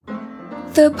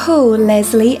The Paul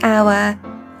Leslie Hour,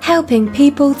 helping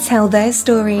people tell their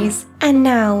stories. And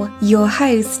now, your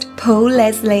host, Paul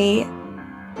Leslie.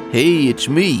 Hey, it's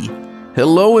me.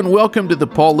 Hello and welcome to the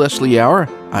Paul Leslie Hour.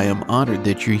 I am honored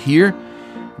that you're here.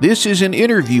 This is an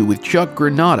interview with Chuck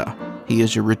Granata. He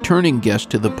is a returning guest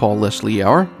to the Paul Leslie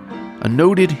Hour, a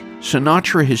noted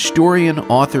Sinatra historian,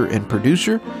 author, and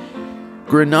producer.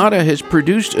 Granata has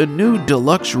produced a new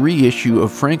deluxe reissue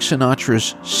of Frank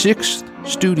Sinatra's sixth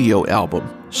studio album,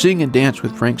 Sing and Dance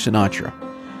with Frank Sinatra.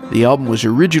 The album was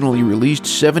originally released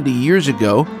 70 years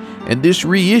ago, and this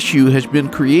reissue has been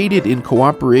created in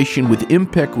cooperation with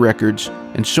IMPEX Records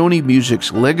and Sony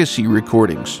Music's Legacy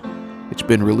Recordings. It's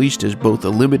been released as both a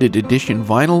limited edition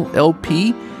vinyl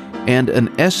LP and an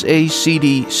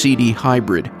SACD CD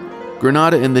hybrid.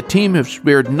 Granata and the team have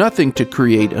spared nothing to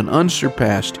create an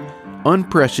unsurpassed,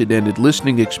 unprecedented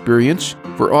listening experience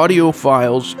for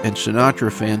audiophiles and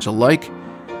Sinatra fans alike,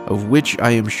 of which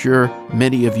I am sure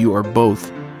many of you are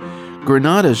both.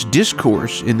 Granata's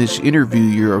discourse in this interview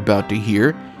you're about to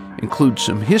hear includes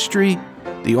some history,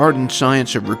 the art and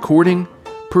science of recording,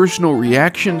 personal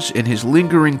reactions, and his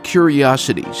lingering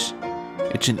curiosities.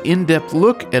 It's an in-depth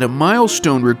look at a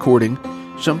milestone recording,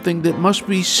 something that must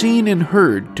be seen and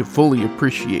heard to fully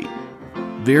appreciate.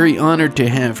 Very honored to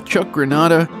have Chuck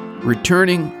Granata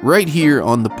returning right here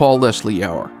on the Paul Leslie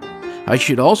Hour. I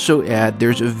should also add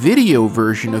there's a video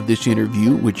version of this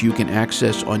interview which you can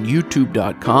access on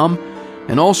youtube.com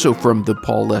and also from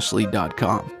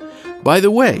thepaulleslie.com. By the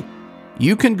way,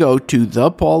 you can go to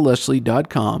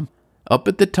thepaulleslie.com. Up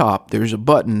at the top, there's a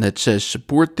button that says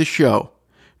Support the Show.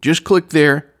 Just click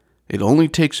there. It only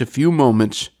takes a few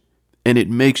moments, and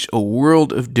it makes a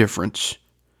world of difference.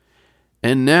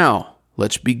 And now,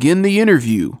 let's begin the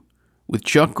interview with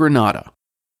Chuck Granata.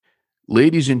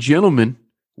 Ladies and gentlemen,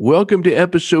 welcome to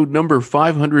episode number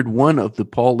 501 of the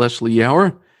Paul Leslie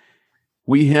Hour.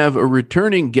 We have a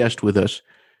returning guest with us.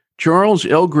 Charles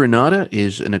L. Granata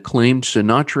is an acclaimed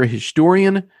Sinatra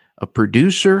historian, a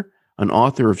producer, an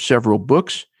author of several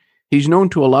books. He's known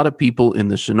to a lot of people in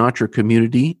the Sinatra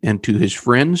community and to his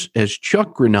friends as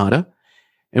Chuck Granata.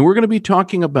 And we're going to be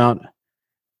talking about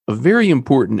a very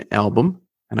important album,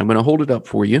 and I'm going to hold it up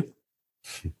for you.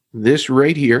 This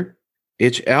right here.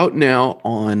 It's out now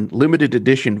on limited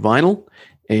edition vinyl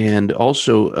and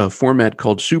also a format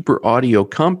called Super Audio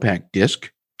Compact Disc.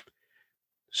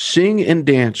 Sing and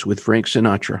Dance with Frank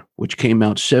Sinatra, which came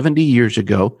out 70 years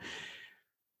ago.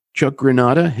 Chuck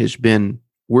Granata has been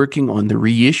working on the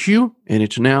reissue, and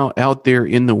it's now out there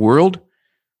in the world.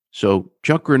 So,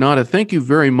 Chuck Granata, thank you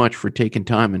very much for taking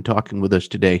time and talking with us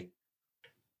today.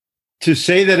 To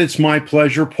say that it's my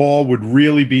pleasure, Paul, would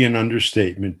really be an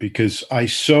understatement because I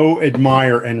so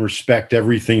admire and respect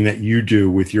everything that you do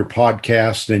with your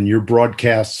podcast and your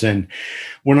broadcasts. And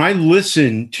when I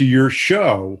listen to your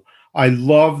show, I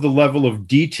love the level of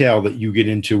detail that you get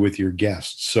into with your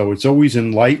guests. So it's always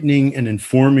enlightening and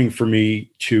informing for me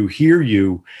to hear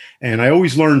you. And I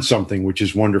always learn something, which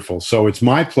is wonderful. So it's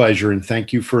my pleasure. And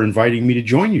thank you for inviting me to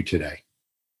join you today.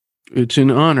 It's an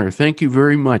honor. Thank you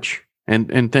very much.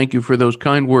 And thank you for those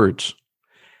kind words.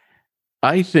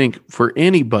 I think for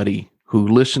anybody who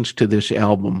listens to this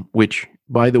album, which,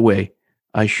 by the way,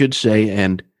 I should say,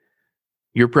 and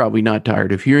you're probably not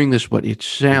tired of hearing this, but it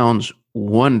sounds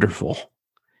wonderful.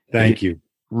 Thank you.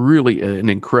 Really an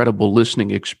incredible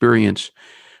listening experience,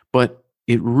 but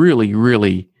it really,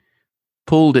 really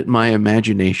pulled at my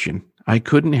imagination. I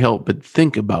couldn't help but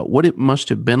think about what it must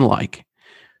have been like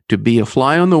to be a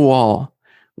fly on the wall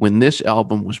when this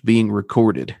album was being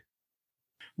recorded.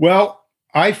 Well,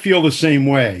 I feel the same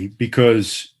way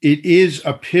because it is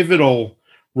a pivotal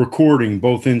recording,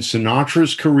 both in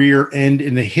Sinatra's career and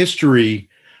in the history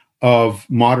of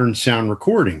modern sound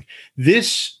recording.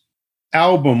 This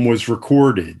album was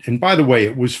recorded, and by the way,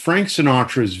 it was Frank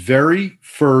Sinatra's very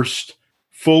first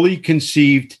fully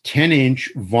conceived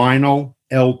 10-inch vinyl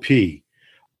LP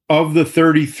of the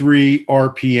 33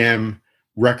 RPM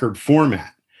record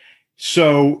format.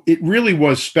 So it really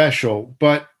was special,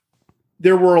 but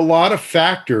there were a lot of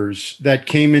factors that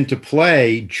came into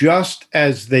play just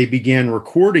as they began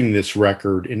recording this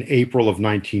record in April of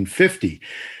 1950,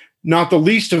 not the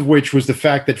least of which was the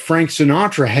fact that Frank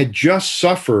Sinatra had just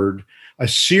suffered a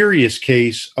serious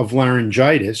case of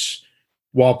laryngitis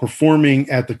while performing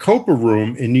at the Copa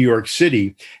Room in New York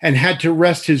City and had to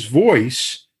rest his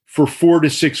voice for 4 to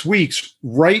 6 weeks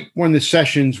right when the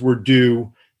sessions were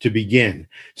due to begin.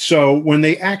 So when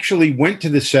they actually went to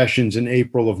the sessions in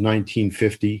April of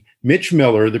 1950, Mitch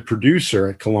Miller, the producer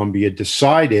at Columbia,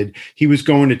 decided he was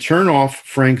going to turn off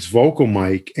Frank's vocal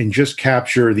mic and just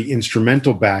capture the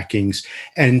instrumental backings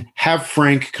and have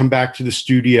Frank come back to the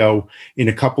studio in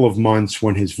a couple of months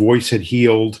when his voice had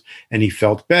healed and he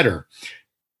felt better.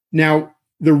 Now,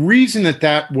 the reason that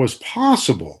that was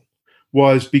possible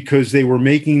was because they were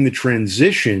making the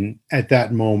transition at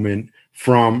that moment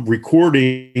from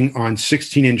recording on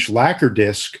 16-inch lacquer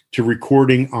disc to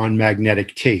recording on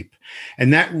magnetic tape.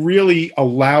 And that really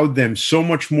allowed them so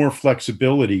much more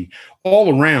flexibility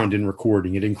all around in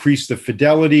recording. It increased the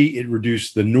fidelity, it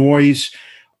reduced the noise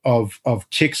of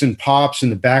ticks and pops in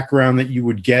the background that you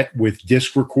would get with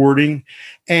disc recording.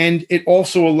 And it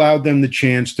also allowed them the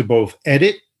chance to both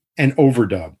edit and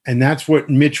overdub. And that's what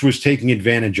Mitch was taking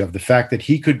advantage of, the fact that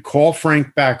he could call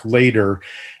Frank back later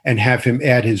and have him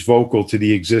add his vocal to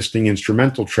the existing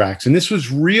instrumental tracks. And this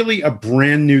was really a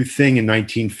brand new thing in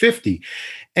 1950.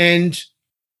 And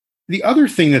the other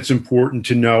thing that's important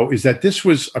to know is that this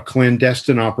was a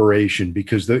clandestine operation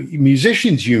because the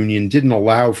musicians union didn't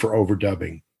allow for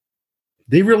overdubbing.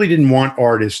 They really didn't want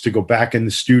artists to go back in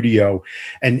the studio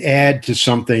and add to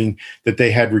something that they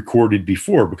had recorded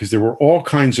before, because there were all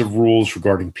kinds of rules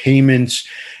regarding payments,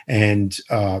 and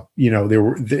there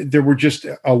were just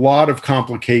a lot of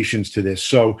complications to this.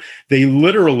 So they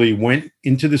literally went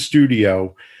into the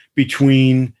studio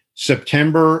between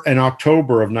September and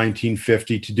October of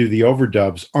 1950 to do the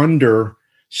overdubs under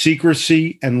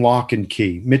secrecy and lock and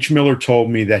key. Mitch Miller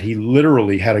told me that he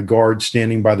literally had a guard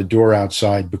standing by the door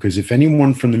outside, because if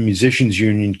anyone from the musicians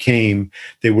union came,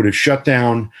 they would have shut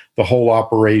down the whole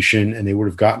operation and they would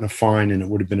have gotten a fine, and it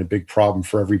would have been a big problem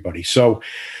for everybody. So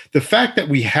the fact that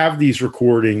we have these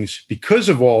recordings because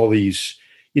of all these,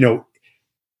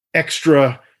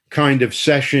 extra kind of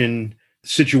session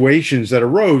situations that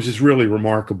arose is really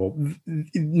remarkable.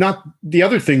 Not the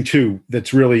other thing too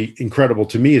that's really incredible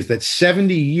to me is that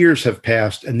 70 years have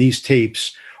passed and these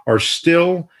tapes are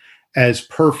still as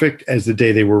perfect as the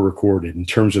day they were recorded in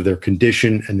terms of their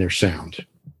condition and their sound.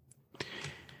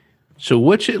 So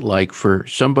what's it like for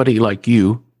somebody like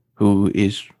you who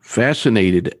is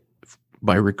fascinated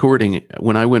by recording?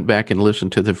 When I went back and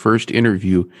listened to the first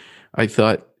interview, I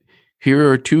thought, here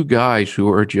are two guys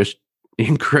who are just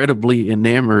incredibly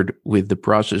enamored with the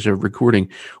process of recording.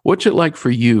 What's it like for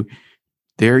you?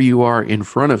 There you are in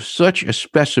front of such a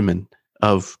specimen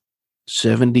of a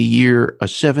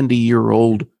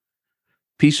 70-year-old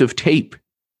piece of tape.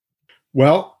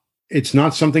 Well, it's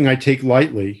not something I take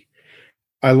lightly.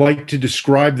 I like to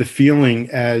describe the feeling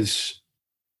as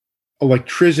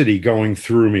electricity going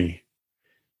through me,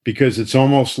 because it's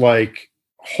almost like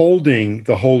holding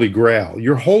the Holy Grail.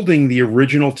 You're holding the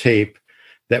original tape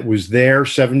that was there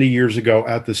 70 years ago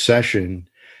at the session,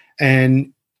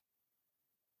 and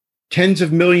tens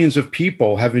of millions of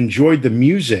people have enjoyed the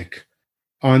music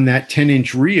on that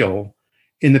 10-inch reel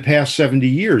in the past 70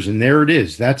 years. And there it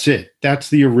is. That's it. That's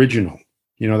the original.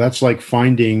 That's like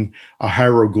finding a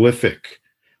hieroglyphic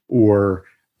or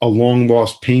a long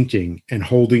lost painting and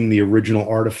holding the original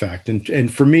artifact.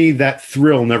 And for me, that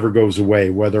thrill never goes away,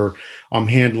 whether I'm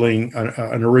handling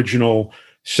an original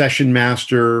session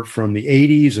master from the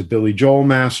 80s, a Billy Joel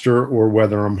master, or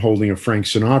whether I'm holding a Frank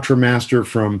Sinatra master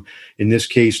from, in this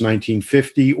case,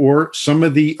 1950, or some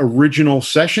of the original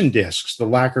session discs, the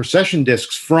lacquer session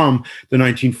discs from the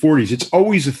 1940s. It's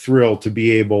always a thrill to be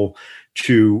able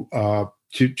to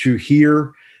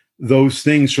hear those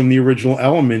things from the original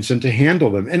elements and to handle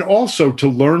them, and also to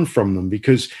learn from them,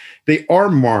 because they are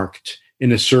marked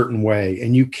in a certain way,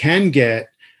 and you can get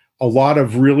a lot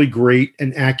of really great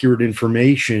and accurate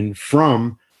information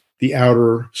from the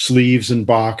outer sleeves and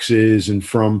boxes and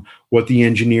from what the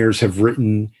engineers have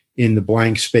written in the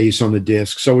blank space on the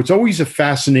disc. So it's always a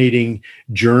fascinating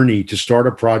journey to start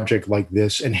a project like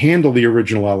this and handle the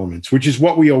original elements, which is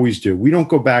what we always do. We don't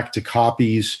go back to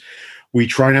copies. We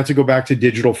try not to go back to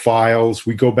digital files.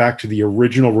 We go back to the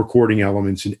original recording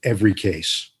elements in every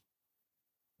case.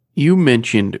 You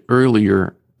mentioned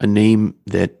earlier a name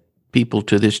that people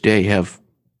to this day have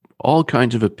all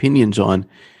kinds of opinions on.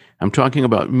 I'm talking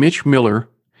about Mitch Miller.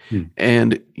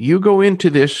 And you go into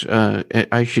this,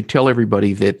 I should tell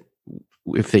everybody that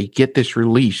if they get this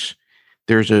release,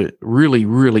 there's a really,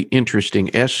 really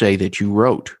interesting essay that you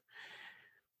wrote.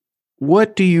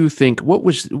 What do you think,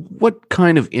 what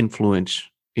kind of influence,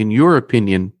 in your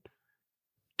opinion,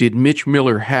 did Mitch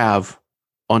Miller have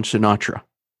on Sinatra?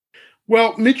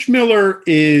 Well, Mitch Miller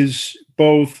is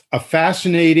both a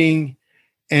fascinating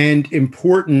and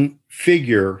important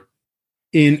figure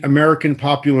in American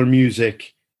popular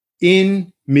music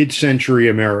in mid-century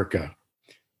America.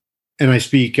 And I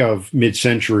speak of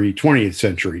mid-century, 20th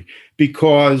century,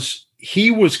 because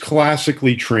he was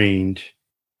classically trained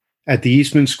at the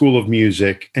Eastman School of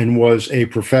Music and was a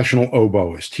professional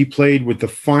oboist. He played with the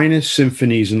finest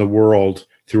symphonies in the world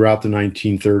throughout the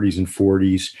 1930s and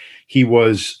 40s. He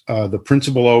was the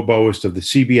principal oboist of the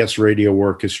CBS Radio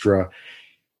Orchestra,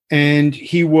 and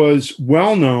he was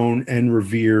well known and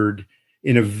revered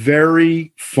in a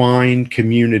very fine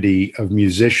community of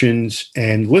musicians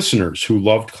and listeners who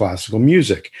loved classical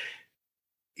music.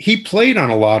 He played on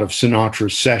a lot of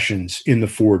Sinatra's sessions in the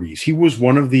 40s. He was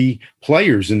one of the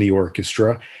players in the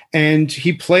orchestra, and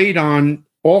he played on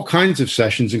all kinds of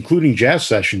sessions, including jazz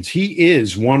sessions. He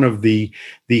is one of the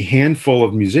handful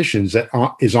of musicians that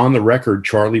is on the record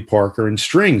Charlie Parker and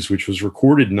Strings, which was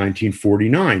recorded in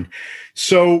 1949.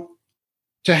 So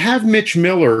to have Mitch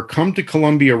Miller come to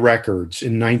Columbia Records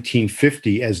in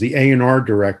 1950 as the A&R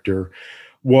director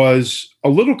was a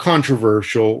little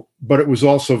controversial, but it was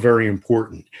also very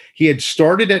important. He had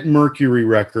started at Mercury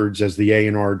Records as the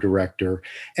A&R director,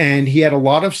 and he had a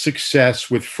lot of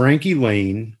success with Frankie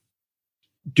Lane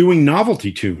doing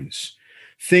novelty tunes,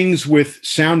 things with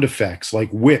sound effects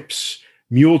like whips.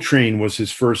 Mule Train was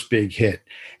his first big hit.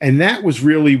 And that was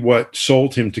really what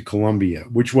sold him to Columbia,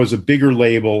 which was a bigger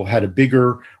label, had a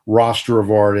bigger roster of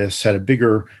artists, had a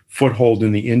bigger foothold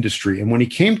in the industry. And when he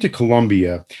came to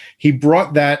Columbia, he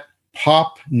brought that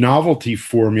pop novelty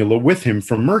formula with him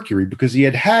from Mercury because he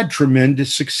had had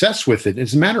tremendous success with it.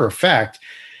 As a matter of fact,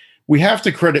 we have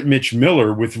to credit Mitch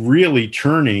Miller with really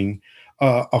turning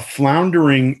a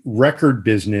floundering record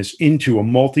business into a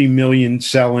multi-million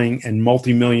selling and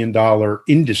multi-million dollar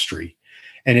industry.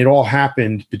 And it all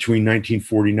happened between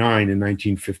 1949 and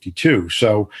 1952.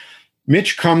 So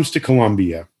Mitch comes to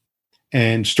Columbia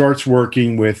and starts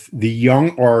working with the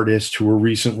young artists who were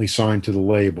recently signed to the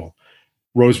label.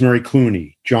 Rosemary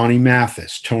Clooney, Johnny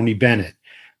Mathis, Tony Bennett.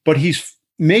 But he's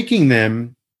making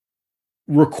them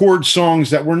record songs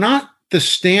that were not the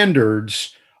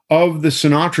standards of the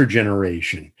Sinatra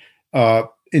generation.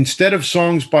 Instead of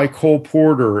songs by Cole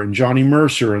Porter and Johnny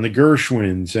Mercer and the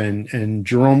Gershwins and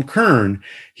Jerome Kern,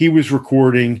 he was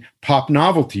recording pop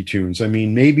novelty tunes. I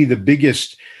mean, maybe the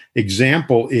biggest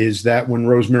example is that when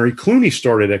Rosemary Clooney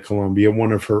started at Columbia,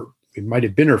 it might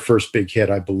have been her first big hit,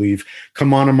 I believe,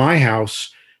 Come On to My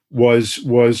House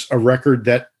was a record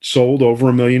that sold over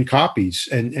 1 million copies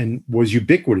and was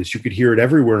ubiquitous. You could hear it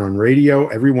everywhere on radio.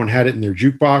 Everyone had it in their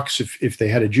jukebox if they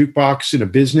had a jukebox in a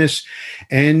business,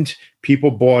 and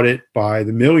people bought it by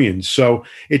the millions. So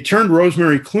it turned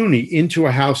Rosemary Clooney into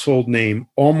a household name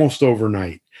almost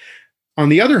overnight. On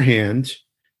the other hand,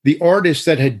 the artists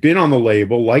that had been on the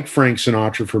label, like Frank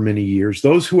Sinatra for many years,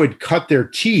 those who had cut their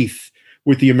teeth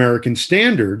with the American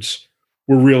standards,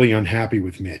 were really unhappy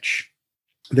with Mitch.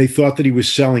 They thought that he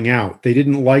was selling out. They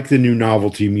didn't like the new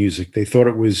novelty music. They thought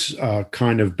it was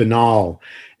kind of banal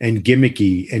and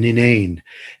gimmicky and inane.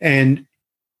 And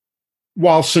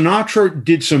while Sinatra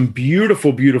did some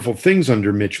beautiful, beautiful things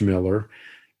under Mitch Miller,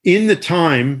 in the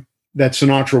time that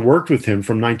Sinatra worked with him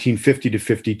from 1950 to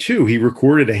 52, he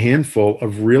recorded a handful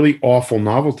of really awful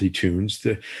novelty tunes,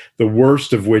 the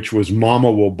worst of which was Mama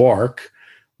Will Bark,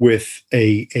 with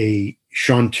a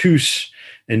chanteuse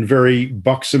and very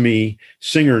buxomy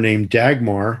singer named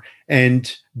Dagmar,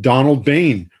 and Donald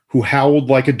Bain, who howled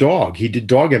like a dog. He did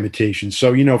dog imitations.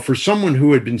 So, for someone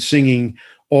who had been singing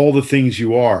All the Things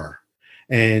You Are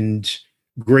and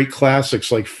great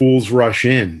classics like Fools Rush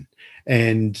In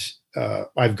and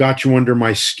I've Got You Under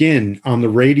My Skin on the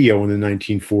radio in the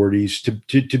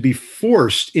 1940s, to be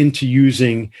forced into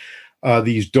using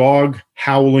these dog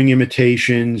howling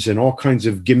imitations and all kinds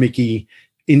of gimmicky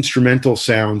instrumental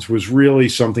sounds was really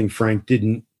something Frank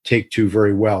didn't take to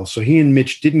very well. So he and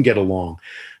Mitch didn't get along.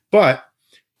 But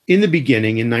in the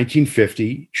beginning, in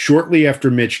 1950, shortly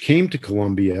after Mitch came to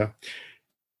Columbia,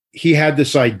 he had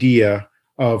this idea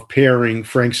of pairing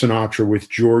Frank Sinatra with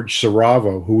George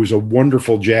Saravo, who was a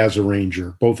wonderful jazz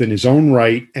arranger, both in his own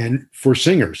right and for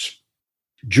singers.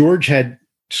 George had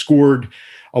scored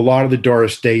a lot of the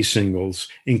Doris Day singles,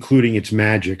 including It's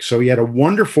Magic. So he had a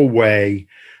wonderful way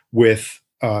with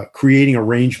creating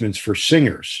arrangements for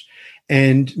singers.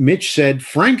 And Mitch said,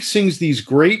 Frank sings these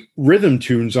great rhythm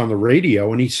tunes on the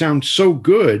radio and he sounds so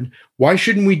good. Why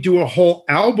shouldn't we do a whole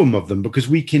album of them? Because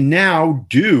we can now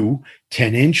do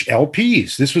 10-inch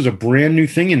LPs. This was a brand new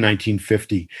thing in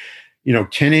 1950,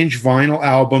 10-inch vinyl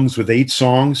albums with 8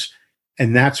 songs.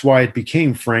 And that's why it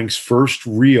became Frank's first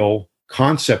real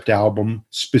concept album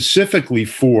specifically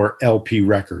for LP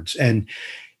records. And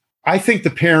I think the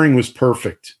pairing was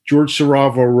perfect. George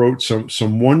Saravo wrote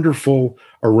some wonderful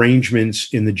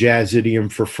arrangements in the jazz idiom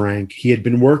for Frank. He had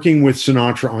been working with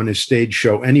Sinatra on his stage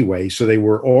show anyway, so they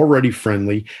were already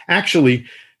friendly. Actually,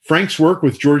 Frank's work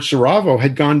with George Saravo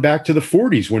had gone back to the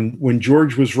 40s when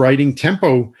George was writing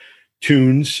tempo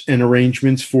tunes and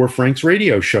arrangements for Frank's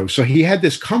radio show. So he had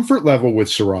this comfort level with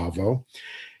Saravo.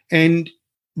 And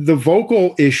the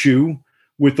vocal issue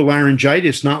with the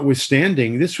laryngitis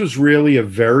notwithstanding, this was really a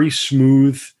very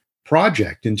smooth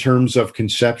project in terms of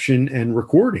conception and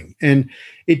recording. And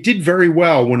it did very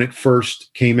well when it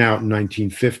first came out in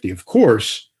 1950. Of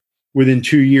course, within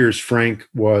 2 years, Frank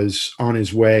was on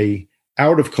his way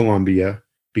out of Columbia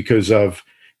because of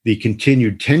the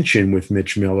continued tension with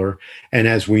Mitch Miller. And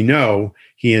as we know,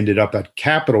 he ended up at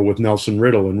Capitol with Nelson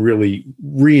Riddle and really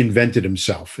reinvented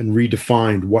himself and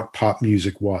redefined what pop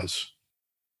music was.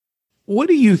 What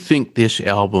do you think this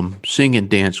album, Sing and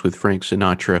Dance with Frank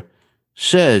Sinatra,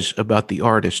 says about the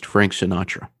artist Frank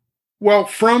Sinatra? Well,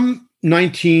 from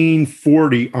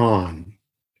 1940 on,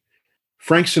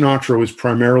 Frank Sinatra was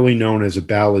primarily known as a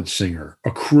ballad singer,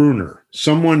 a crooner,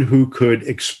 someone who could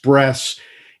express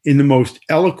in the most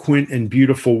eloquent and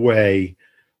beautiful way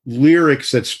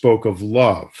lyrics that spoke of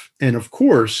love. And of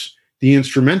course, the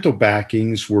instrumental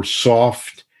backings were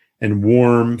soft and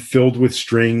warm, filled with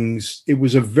strings. It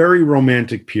was a very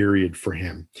romantic period for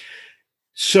him.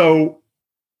 So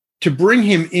to bring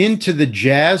him into the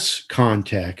jazz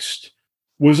context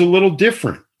was a little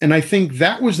different. And I think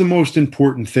that was the most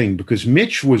important thing because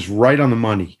Mitch was right on the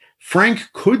money.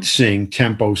 Frank could sing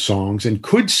tempo songs and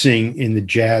could sing in the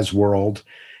jazz world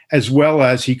as well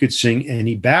as he could sing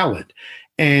any ballad.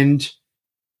 And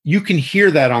you can hear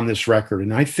that on this record.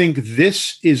 And I think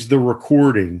this is the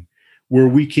recording where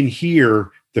we can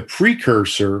hear the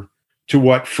precursor to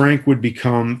what Frank would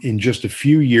become in just a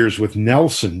few years with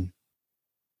Nelson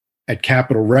at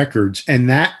Capitol Records. And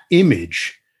that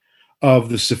image of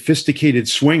the sophisticated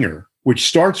swinger, which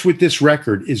starts with this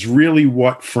record, is really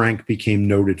what Frank became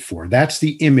noted for. That's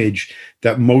the image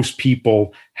that most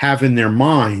people have in their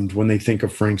mind when they think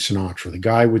of Frank Sinatra, the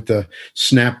guy with the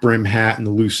snap brim hat and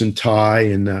the loosened tie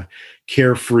and the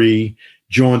carefree,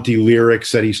 jaunty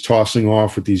lyrics that he's tossing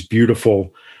off with these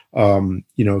beautiful,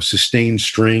 sustained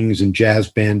strings and jazz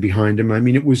band behind him. I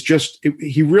mean, it was just,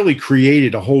 he really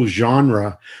created a whole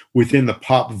genre within the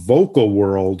pop vocal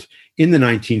world in the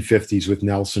 1950s with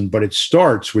Nelson, but it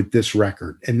starts with this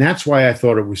record. And that's why I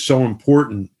thought it was so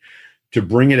important to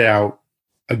bring it out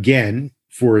again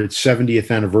for its 70th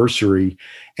anniversary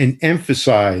and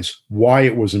emphasize why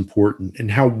it was important and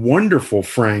how wonderful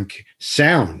Frank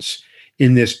sounds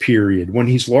in this period when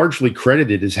he's largely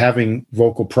credited as having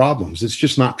vocal problems. It's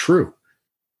just not true.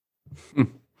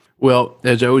 Well,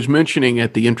 as I was mentioning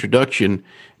at the introduction,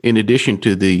 in addition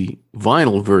to the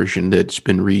vinyl version that's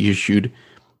been reissued,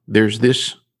 there's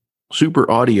this super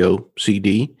audio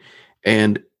CD,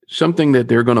 and something that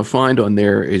they're going to find on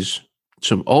there is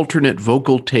some alternate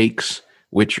vocal takes,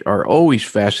 which are always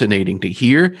fascinating to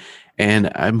hear.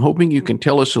 And I'm hoping you can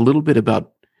tell us a little bit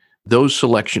about those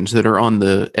selections that are on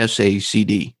the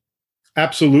SACD.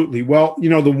 Absolutely. Well,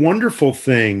 the wonderful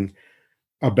thing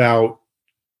about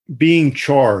being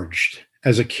charged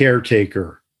as a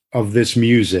caretaker of this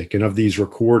music and of these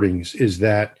recordings is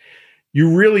that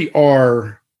you really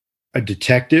are a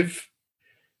detective.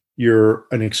 You're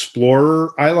an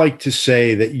explorer. I like to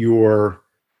say that you're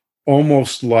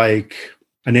almost like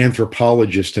an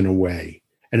anthropologist in a way,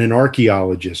 and an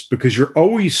archaeologist, because you're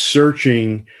always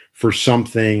searching for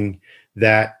something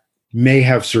that may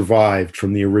have survived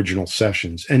from the original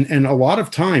sessions. And a lot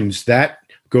of times that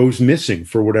goes missing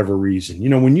for whatever reason.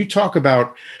 When you talk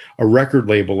about a record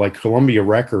label like Columbia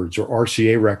Records or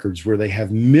RCA Records, where they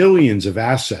have millions of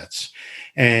assets,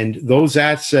 and those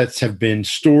assets have been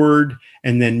stored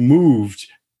and then moved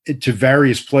to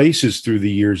various places through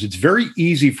the years, it's very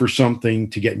easy for something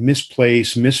to get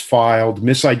misplaced, misfiled,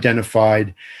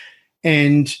 misidentified.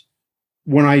 And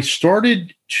when I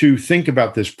started to think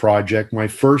about this project, my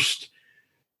first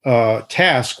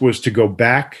task was to go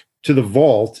back to the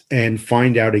vault and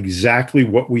find out exactly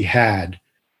what we had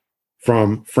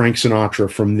from Frank Sinatra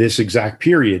from this exact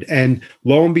period. And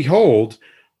lo and behold,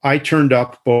 I turned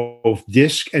up both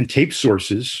disc and tape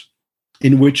sources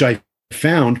in which I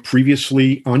found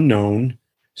previously unknown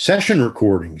session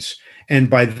recordings. And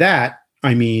by that,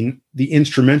 I mean the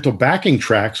instrumental backing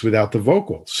tracks without the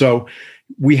vocal. So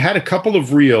we had a couple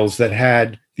of reels that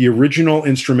had the original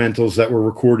instrumentals that were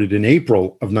recorded in April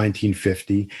of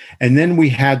 1950. And then we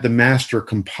had the master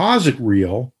composite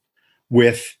reel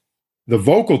with the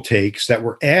vocal takes that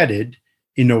were added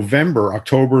in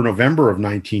October, November of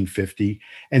 1950.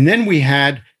 And then we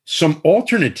had some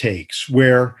alternate takes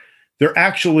where they're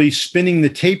actually spinning the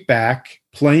tape back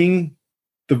playing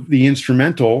the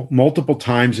instrumental multiple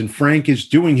times, and Frank is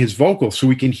doing his vocal, so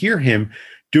we can hear him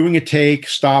doing a take,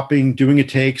 stopping, doing a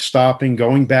take, stopping,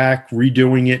 going back,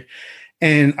 redoing it.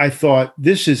 And I thought,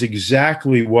 this is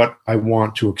exactly what I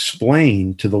want to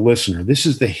explain to the listener. This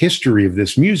is the history of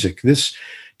this music. This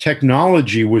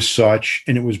technology was such,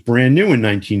 and it was brand new in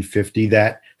 1950,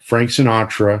 that Frank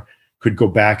Sinatra could go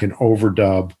back and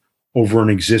overdub over an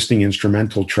existing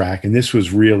instrumental track. And this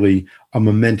was really a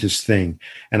momentous thing.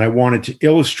 And I wanted to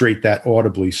illustrate that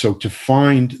audibly. So to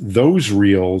find those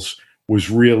reels was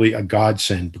really a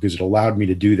godsend, because it allowed me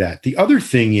to do that. The other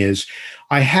thing is,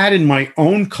 I had in my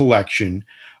own collection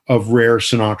of rare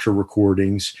Sinatra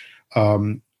recordings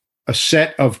a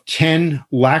set of 10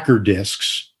 lacquer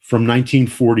discs from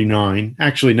 1949,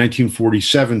 actually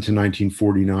 1947 to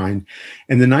 1949.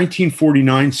 And the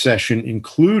 1949 session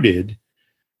included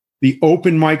the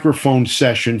open microphone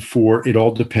session for It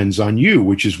All Depends on You,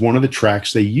 which is one of the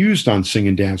tracks they used on Sing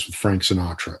and Dance with Frank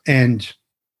Sinatra. And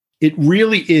it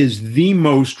really is the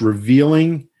most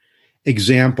revealing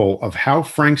example of how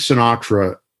Frank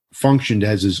Sinatra functioned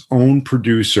as his own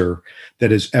producer that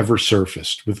has ever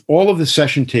surfaced. With all of the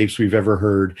session tapes we've ever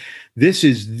heard, this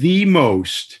is the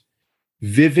most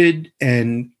vivid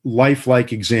and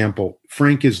lifelike example.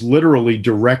 Frank is literally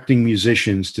directing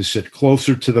musicians to sit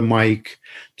closer to the mic,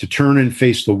 to turn and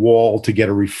face the wall, to get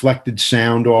a reflected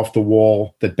sound off the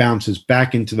wall that bounces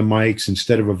back into the mics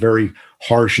instead of a very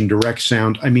harsh and direct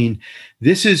sound. I mean,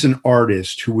 this is an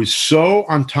artist who was so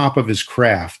on top of his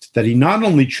craft that he not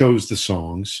only chose the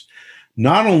songs,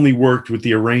 not only worked with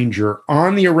the arranger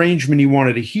on the arrangement he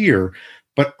wanted to hear,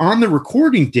 but on the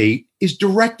recording date is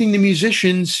directing the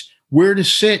musicians where to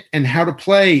sit and how to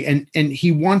play. And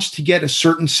he wants to get a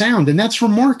certain sound. And that's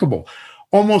remarkable.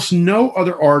 Almost no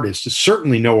other artist,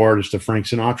 certainly no artist of Frank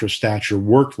Sinatra's stature,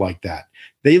 worked like that.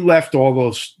 They left all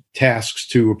those tasks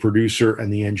to a producer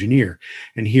and the engineer.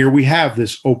 And here we have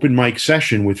this open mic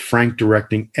session with Frank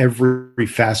directing every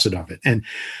facet of it. And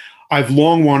I've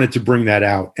long wanted to bring that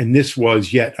out. And this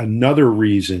was yet another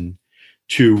reason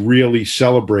to really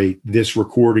celebrate this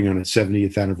recording on its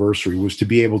 70th anniversary, was to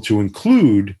be able to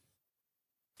include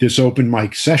this open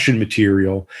mic session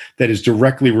material that is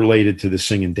directly related to the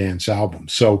Sing and Dance album.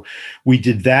 So we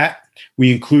did that.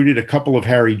 We included a couple of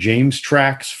Harry James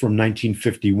tracks from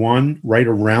 1951, right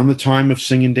around the time of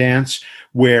Sing and Dance,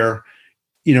 where,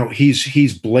 you know,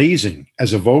 he's blazing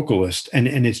as a vocalist, and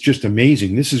it's just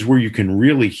amazing. This is where you can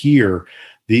really hear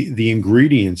the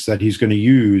ingredients that he's going to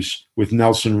use with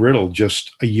Nelson Riddle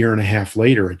just a year and a half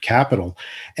later at Capitol.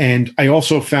 And I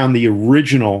also found the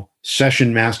original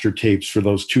session master tapes for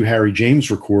those two Harry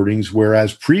James recordings,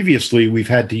 whereas previously we've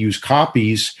had to use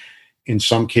copies in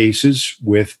some cases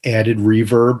with added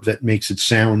reverb that makes it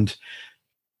sound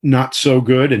not so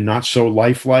good and not so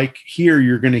lifelike. Here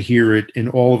you're going to hear it in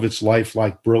all of its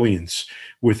lifelike brilliance,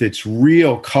 with its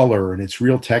real color and its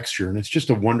real texture. And it's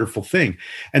just a wonderful thing.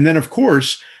 And then, of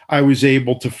course, I was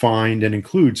able to find and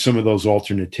include some of those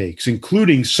alternate takes,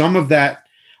 including some of that.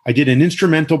 I did an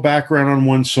instrumental background on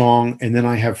one song, and then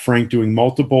I have Frank doing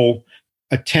multiple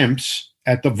attempts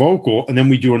at the vocal, and then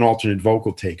we do an alternate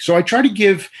vocal take. So I try to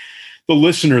give the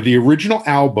listener the original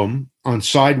album on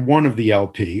side one of the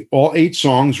LP, all 8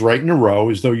 songs right in a row,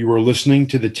 as though you were listening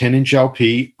to the 10-inch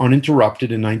LP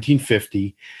uninterrupted in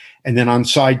 1950. And then on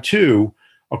side 2,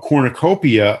 a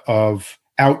cornucopia of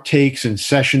outtakes and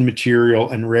session material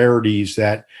and rarities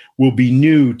that will be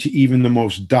new to even the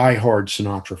most diehard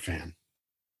Sinatra fan.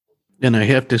 And I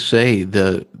have to say,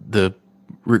 the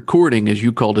recording, as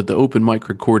you called it, the open mic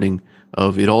recording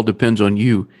of It All Depends on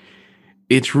You,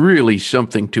 it's really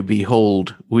something to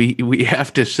behold. We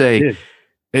have to say,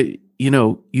 you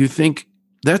know, you think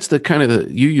that's the kind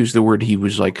of you use the word, he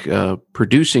was like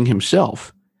producing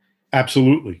himself.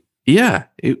 Absolutely. Yeah,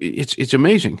 it's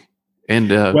amazing. And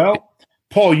well,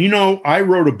 Paul, you know, I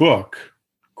wrote a book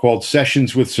called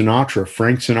Sessions with Sinatra,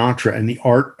 Frank Sinatra and the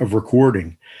Art of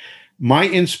Recording. My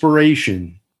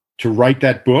inspiration to write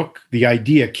that book, the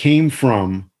idea came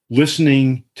from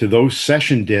listening to those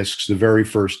session discs the very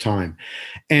first time.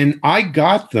 And I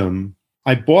bought them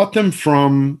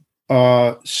from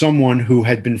someone who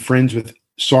had been friends with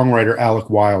songwriter Alec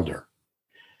Wilder,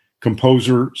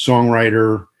 composer,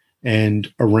 songwriter,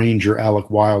 and arranger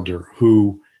Alec Wilder,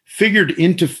 who figured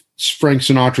into Frank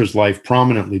Sinatra's life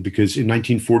prominently because in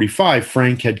 1945,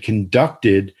 Frank had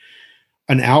conducted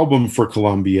an album for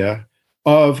Columbia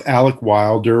of Alec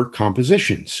Wilder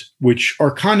compositions, which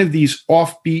are kind of these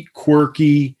offbeat,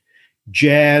 quirky,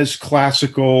 jazz,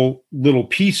 classical little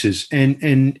pieces.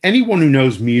 And anyone who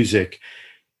knows music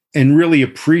and really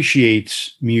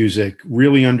appreciates music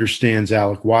really understands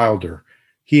Alec Wilder.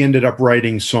 he ended up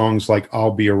writing songs like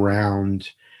I'll Be Around.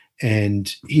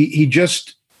 And he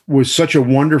just was such a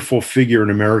wonderful figure in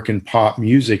American pop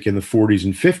music in the 40s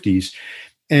and 50s.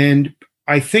 And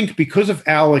I think because of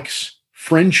Alec's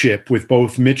friendship with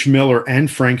both Mitch Miller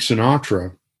and Frank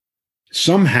Sinatra,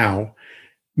 somehow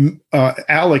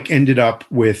Alec ended up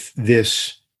with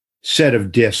this set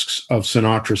of discs of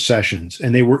Sinatra sessions,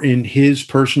 and they were in his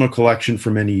personal collection for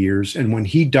many years. And when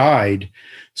he died,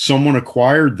 someone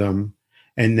acquired them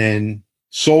and then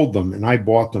sold them, and I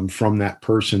bought them from that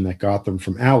person that got them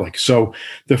from Alec. So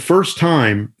the first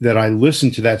time that I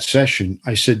listened to that session,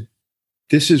 I said,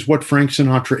 this is what Frank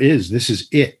Sinatra is. This is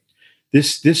it.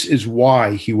 This is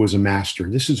why he was a master.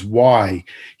 This is why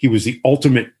he was the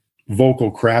ultimate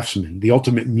vocal craftsman, the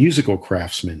ultimate musical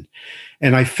craftsman.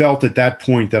 And I felt at that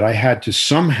point that I had to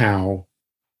somehow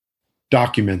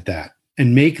document that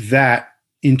and make that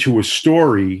into a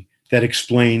story that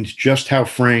explained just how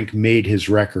Frank made his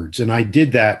records. And I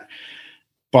did that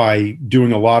by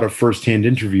doing a lot of firsthand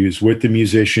interviews with the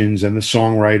musicians and the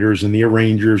songwriters and the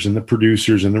arrangers and the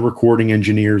producers and the recording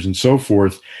engineers and so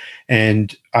forth.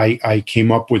 And I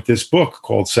came up with this book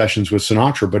called Sessions with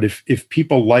Sinatra. But if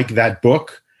people like that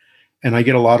book, and I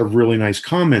get a lot of really nice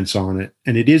comments on it,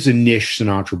 and it is a niche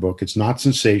Sinatra book, it's not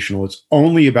sensational, it's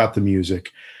only about the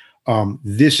music.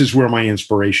 This is where my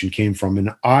inspiration came from.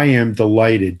 And I am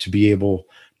delighted to be able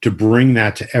to bring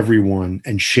that to everyone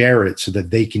and share it so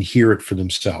that they can hear it for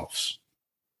themselves.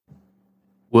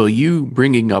 Well, you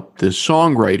bringing up the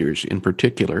songwriters in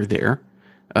particular there,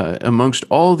 amongst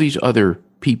all these other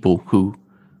people who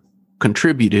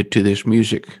contributed to this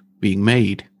music being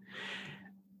made,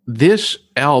 this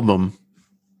album,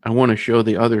 I want to show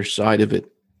the other side of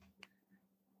it.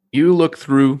 You look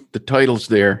through the titles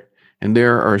there, and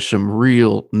there are some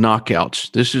real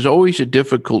knockouts. This is always a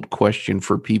difficult question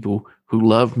for people who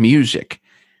love music,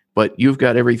 but you've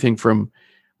got everything from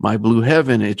My Blue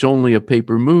Heaven, It's Only a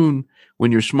Paper Moon,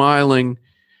 When You're Smiling.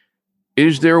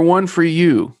 Is there one for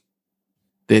you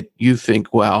that you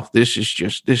think, wow, this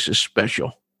is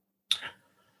special?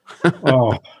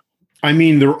 Oh, I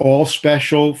mean, they're all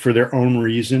special for their own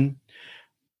reason.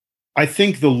 I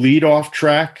think the lead-off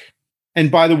track,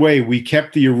 and by the way, we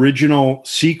kept the original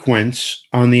sequence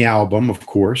on the album, of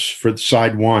course, for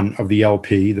side one of the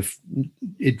LP.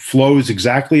 It flows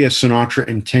exactly as Sinatra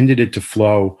intended it to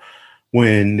flow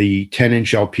when the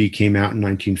 10-inch LP came out in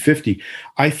 1950.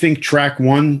 I think track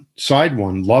one, side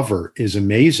one, Lover, is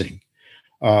amazing.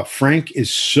 Frank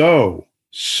is so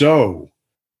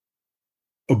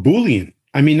ebullient.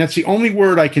 I mean, that's the only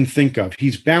word I can think of.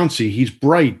 He's bouncy, he's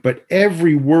bright, but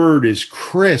every word is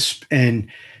crisp, and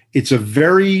it's a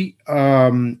very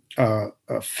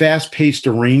fast-paced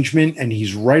arrangement, and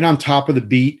he's right on top of the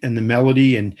beat and the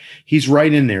melody, and he's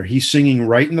right in there. He's singing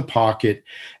right in the pocket,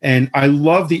 and I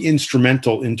love the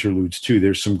instrumental interludes, too.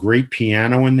 There's some great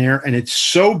piano in there, and it's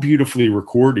so beautifully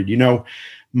recorded. You know,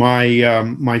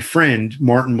 my friend,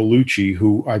 Martin Malucci,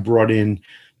 who I brought in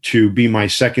to be my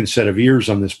second set of ears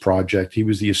on this project. He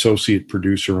was the associate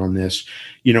producer on this.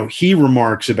 You know, he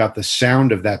remarks about the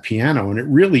sound of that piano, and it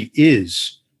really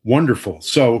is wonderful.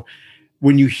 So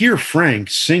when you hear Frank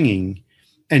singing,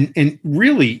 and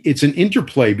really it's an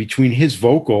interplay between his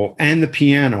vocal and the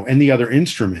piano and the other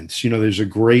instruments. You know, there's a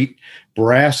great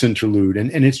brass interlude,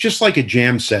 and it's just like a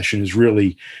jam session is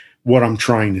really what I'm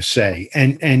trying to say.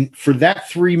 And for that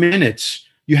 3 minutes,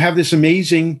 you have this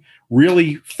amazing,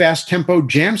 really fast tempo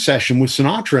jam session with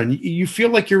Sinatra. And you feel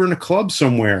like you're in a club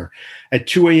somewhere at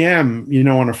 2 a.m., you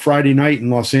know, on a Friday night in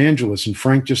Los Angeles. And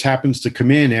Frank just happens to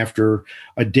come in after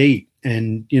a date.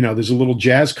 And, you know, there's a little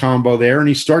jazz combo there, and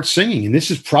he starts singing. And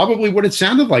this is probably what it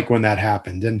sounded like when that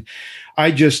happened. And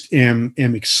I just am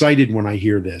excited when I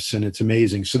hear this, and it's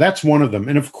amazing. So that's one of them.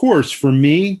 And of course, for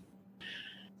me,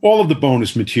 all of the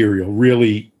bonus material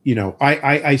really, you know,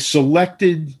 I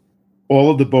selected all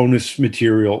of the bonus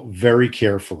material very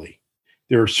carefully.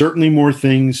 There are certainly more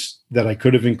things that I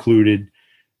could have included.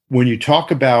 When you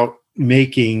talk about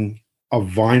making a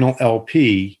vinyl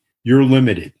LP, you're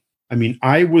limited. I mean,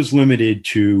 I was limited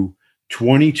to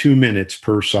 22 minutes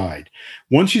per side.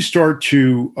 Once you start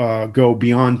to go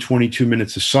beyond 22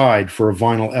 minutes a side for a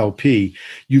vinyl LP,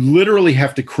 you literally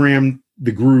have to cram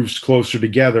the grooves closer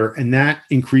together, and that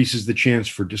increases the chance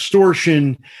for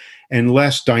distortion and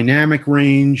less dynamic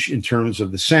range in terms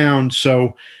of the sound.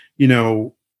 So, you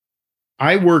know,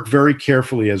 I work very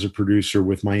carefully as a producer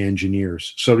with my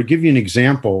engineers. So to give you an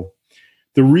example,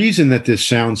 the reason that this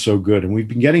sounds so good, and we've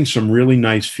been getting some really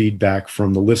nice feedback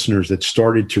from the listeners that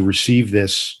started to receive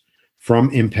this from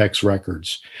IMPEX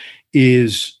Records,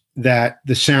 is that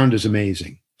the sound is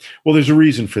amazing. Well, there's a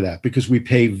reason for that, because we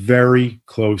pay very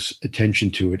close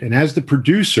attention to it. And as the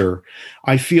producer,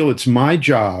 I feel it's my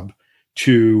job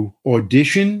to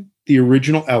audition the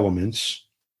original elements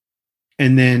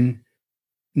and then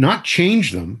not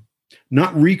change them,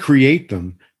 not recreate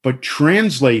them, but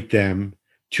translate them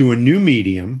to a new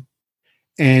medium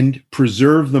and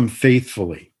preserve them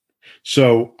faithfully.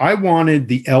 So I wanted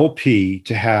the LP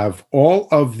to have all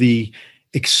of the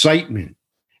excitement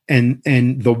and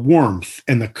the warmth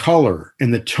and the color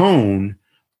and the tone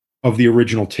of the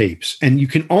original tapes. And you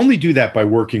can only do that by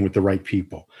working with the right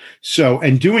people. So,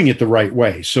 and doing it the right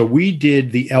way. So we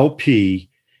did the LP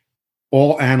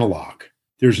all analog.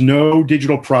 There's no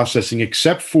digital processing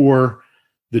except for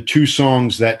the 2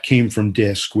 songs that came from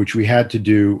disc, which we had to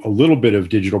do a little bit of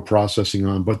digital processing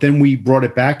on, but then we brought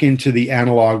it back into the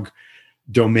analog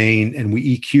domain and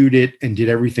we EQ'd it and did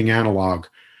everything analog.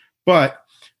 But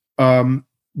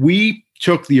we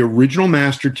took the original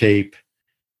master tape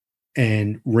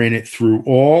and ran it through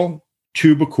all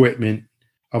tube equipment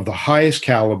of the highest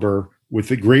caliber with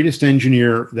the greatest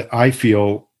engineer that I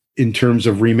feel in terms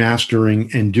of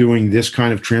remastering and doing this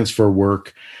kind of transfer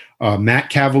work. Matt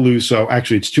Cavaluso,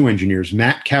 actually it's 2 engineers,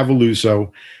 Matt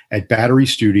Cavaluso at Battery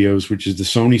Studios, which is the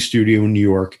Sony studio in New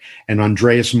York, and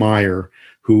Andreas Meyer,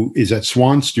 who is at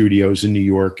Swan Studios in New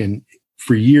York. And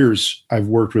for years, I've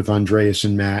worked with Andreas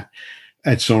and Matt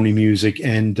at Sony Music.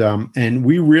 And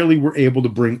we really were able to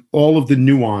bring all of the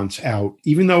nuance out,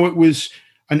 even though it was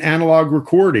an analog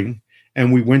recording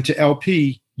and we went to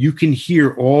LP. You can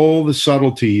hear all the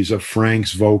subtleties of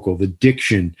Frank's vocal, the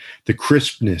diction, the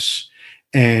crispness,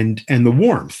 and the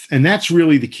warmth. And that's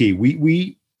really the key.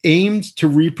 We aimed to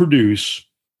reproduce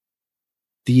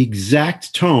the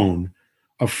exact tone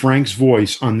of Frank's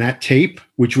voice on that tape,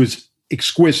 which was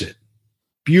exquisite,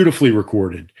 beautifully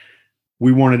recorded.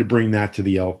 We wanted to bring that to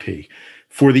the LP.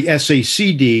 For the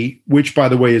SACD, which by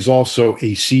the way is also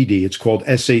a CD, it's called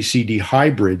SACD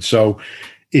Hybrid. So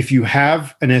if you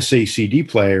have an SACD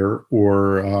player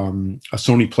or a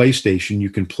Sony PlayStation, you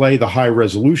can play the high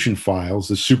resolution files,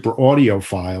 the super audio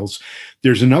files.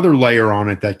 There's another layer on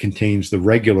it that contains the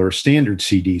regular standard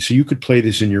CD. So you could play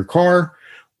this in your car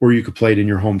or you could play it in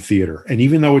your home theater. And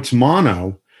even though it's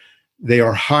mono, they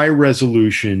are high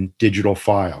resolution digital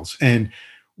files. And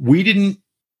we didn't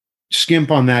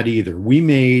skimp on that either. We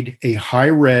made a high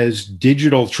res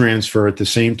digital transfer at the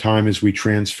same time as we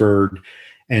transferred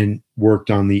and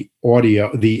worked on the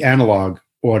audio, the analog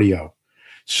audio.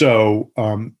 So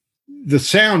the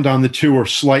sound on the 2 are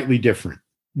slightly different.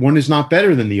 One is not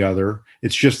better than the other.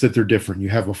 It's just that they're different. You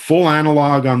have a full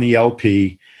analog on the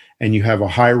LP and you have a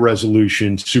high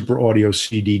resolution super audio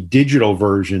CD digital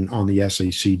version on the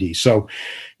SACD. So,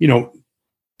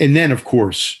 and then of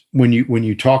course, when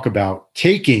you talk about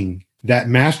taking that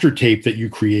master tape that you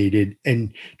created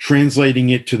and translating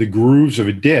it to the grooves of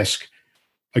a disc,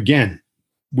 again,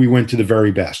 we went to the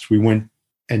very best. We went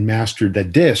and mastered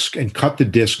that disc and cut the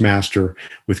disc master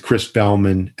with Chris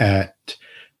Bellman at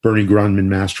Bernie Grundman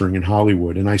Mastering in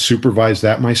Hollywood. And I supervised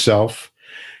that myself.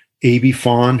 A.B.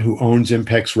 Fawn, who owns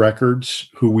IMPEX Records,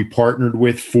 who we partnered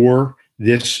with for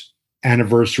this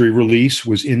anniversary release,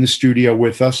 was in the studio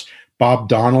with us. Bob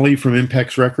Donnelly from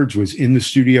IMPEX Records was in the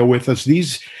studio with us.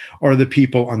 These are the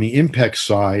people on the IMPEX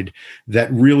side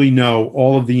that really know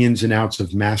all of the ins and outs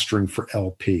of mastering for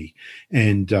LP.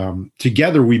 And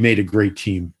together we made a great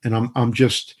team. And I'm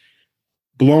just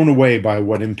blown away by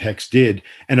what IMPEX did.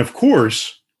 And of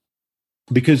course,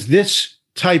 because this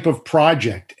type of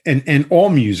project and all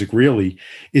music really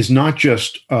is not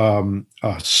just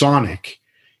sonic,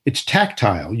 it's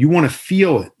tactile. You want to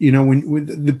feel it. When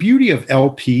the beauty of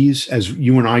LPs, as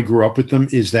you and I grew up with them,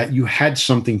 is that you had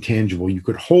something tangible. You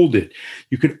could hold it.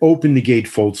 You could open the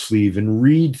gatefold sleeve and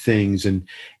read things and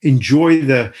enjoy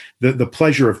the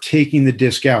pleasure of taking the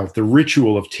disc out, the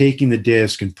ritual of taking the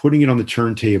disc and putting it on the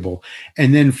turntable.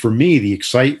 And then for me, the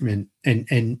excitement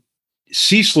and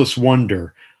ceaseless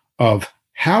wonder of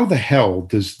how the hell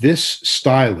does this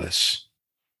stylus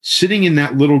sitting in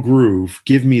that little groove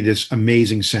give me this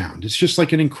amazing sound. It's just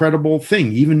like an incredible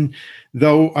thing. Even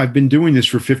though I've been doing this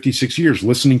for 56 years,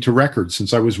 listening to records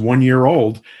since I was 1 year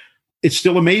old, it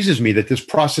still amazes me that this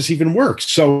process even works.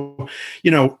 So,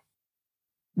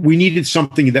 we needed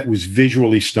something that was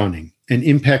visually stunning. And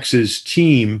IMPEX's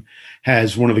team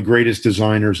has one of the greatest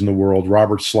designers in the world,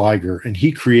 Robert Sliger, and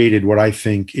he created what I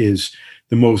think is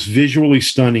the most visually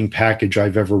stunning package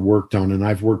I've ever worked on. And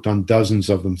I've worked on dozens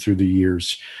of them through the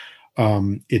years.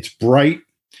 It's bright,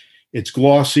 it's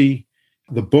glossy.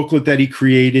 The booklet that he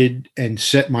created and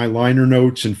set my liner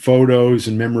notes and photos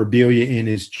and memorabilia in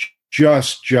is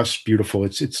just beautiful.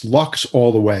 It's luxe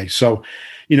all the way. So,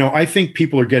 I think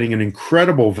people are getting an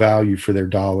incredible value for their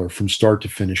dollar from start to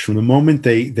finish. From the moment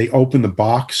they open the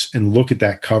box and look at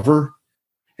that cover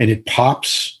and it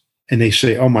pops and they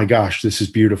say, oh my gosh, this is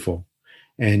beautiful.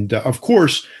 And of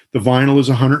course, the vinyl is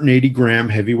 180 gram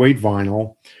heavyweight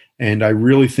vinyl. And I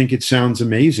really think it sounds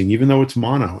amazing, even though it's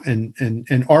mono. And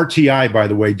RTI, by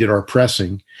the way, did our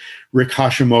pressing. Rick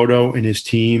Hashimoto and his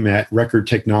team at Record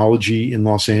Technology in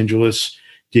Los Angeles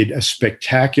did a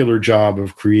spectacular job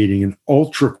of creating an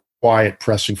ultra quiet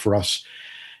pressing for us.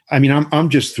 I mean, I'm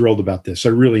just thrilled about this. I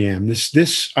really am.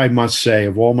 This, I must say,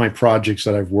 of all my projects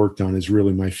that I've worked on, is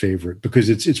really my favorite because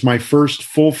it's my first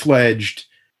full-fledged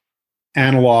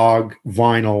analog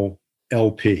vinyl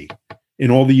LP. In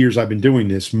all the years I've been doing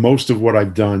this, most of what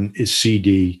I've done is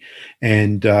CD.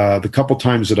 And the couple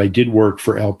times that I did work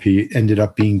for LP ended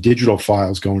up being digital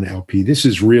files going to LP. This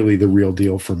is really the real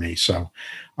deal for me. So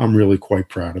I'm really quite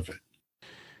proud of it.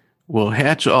 Well,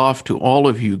 hats off to all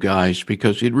of you guys,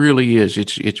 because it really is.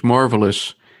 It's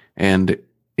marvelous. And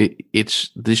it's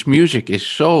this music is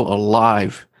so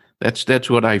alive. That's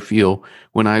what I feel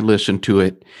when I listen to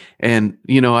it. And,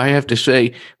 I have to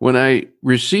say, when I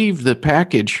received the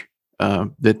package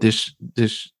that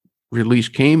this release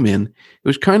came in, it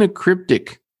was kind of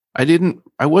cryptic.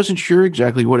 I wasn't sure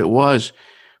exactly what it was,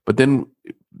 but then,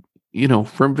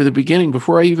 from the beginning,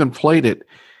 before I even played it,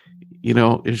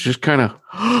 it's just kind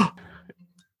of.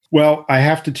 Well, I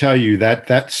have to tell you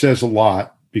that says a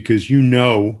lot, because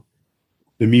the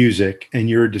music and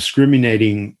you're a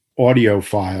discriminating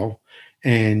audiophile,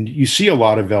 and you see a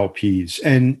lot of LPs.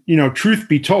 And, truth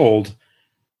be told,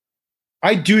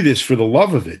 I do this for the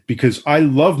love of it because I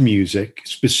love music,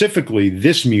 specifically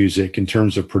this music in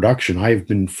terms of production. I have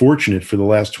been fortunate for the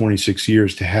last 26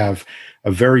 years to have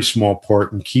a very small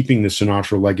part in keeping the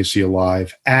Sinatra legacy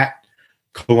alive at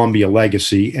Columbia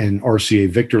Legacy and RCA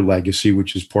Victor Legacy,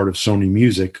 which is part of Sony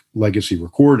Music Legacy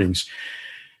Recordings.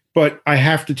 But I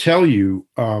have to tell you,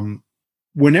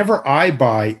 whenever I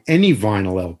buy any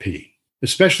vinyl LP,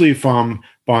 especially if I'm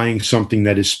buying something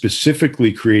that is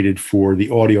specifically created for the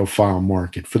audiophile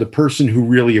market, for the person who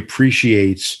really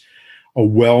appreciates a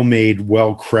well-made,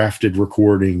 well-crafted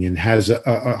recording and has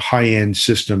a high-end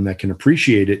system that can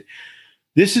appreciate it,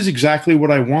 this is exactly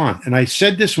what I want. And I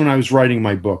said this when I was writing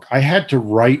my book. I had to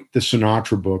write the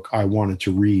Sinatra book I wanted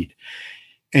to read.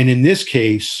 And in this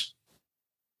case,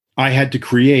 I had to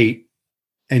create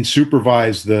and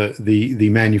supervise the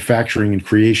manufacturing and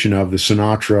creation of the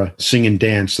Sinatra sing and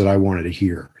dance that I wanted to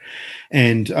hear.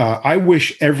 And I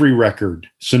wish every record,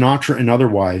 Sinatra and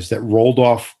otherwise, that rolled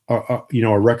off a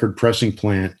record pressing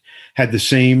plant had the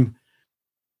same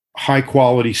high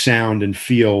quality sound and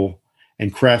feel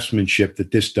and craftsmanship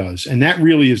that this does. And that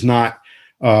really is not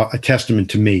a testament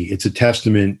to me. It's a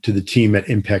testament to the team at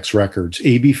IMPEX Records.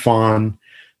 A.B. Fahn,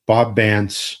 Bob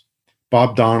Bantz,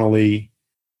 Bob Donnelly,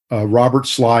 Robert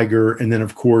Sliger, and then,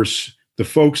 of course, the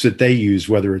folks that they use,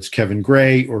 whether it's Kevin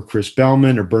Gray or Chris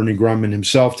Bellman or Bernie Grumman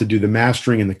himself to do the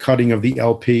mastering and the cutting of the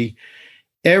LP.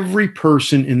 Every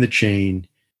person in the chain,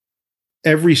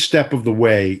 every step of the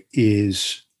way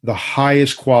is the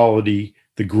highest quality,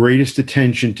 the greatest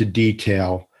attention to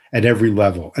detail at every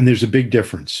level. And there's a big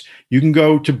difference. You can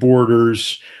go to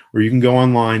Borders or you can go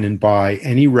online and buy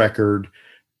any record,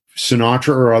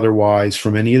 Sinatra or otherwise,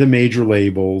 from any of the major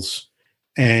labels,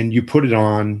 and you put it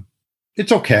on.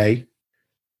 It's okay.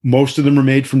 Most of them are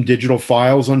made from digital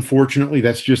files, unfortunately.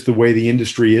 That's just the way the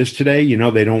industry is today.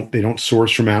 They don't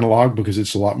source from analog because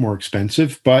it's a lot more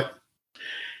expensive. But,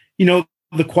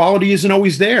 the quality isn't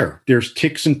always there. There's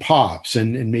ticks and pops,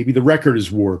 and maybe the record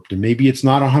is warped, and maybe it's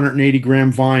not 180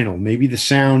 gram vinyl. Maybe the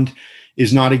sound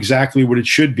is not exactly what it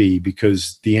should be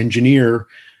because the engineer,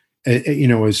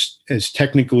 as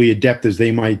technically adept as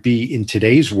they might be in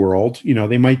today's world,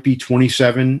 they might be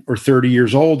 27 or 30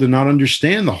 years old and not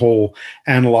understand the whole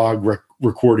analog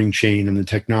recording chain and the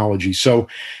technology. So,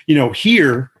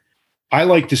 here, I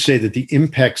like to say that the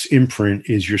IMPEX imprint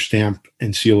is your stamp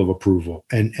and seal of approval.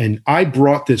 And I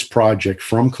brought this project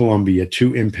from Columbia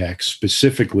to IMPEX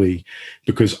specifically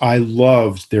because I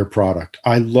loved their product.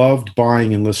 I loved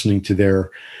buying and listening to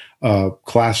their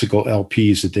classical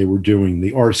LPs that they were doing,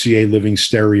 the RCA Living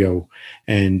Stereo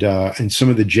and some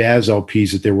of the jazz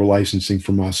LPs that they were licensing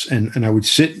from us. And I would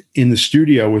sit in the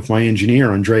studio with my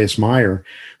engineer, Andreas Meyer,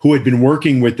 who had been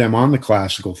working with them on the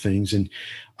classical things. And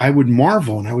I would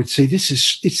marvel and I would say,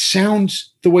 it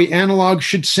sounds the way analog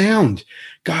should sound.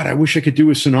 God, I wish I could do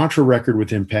a Sinatra record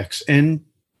with IMPEX. And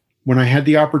when I had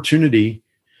the opportunity,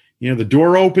 the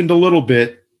door opened a little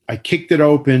bit. I kicked it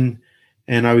open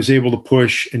and I was able to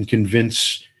push and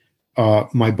convince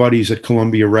my buddies at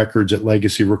Columbia Records, at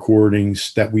Legacy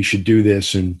Recordings, that we should do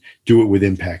this and do it with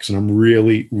IMPEX. And I'm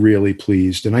really, really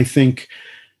pleased. And I think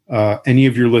any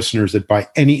of your listeners that buy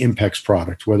any IMPEX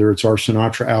product, whether it's our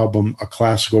Sinatra album, a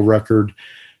classical record,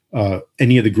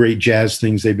 any of the great jazz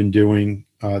things they've been doing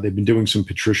some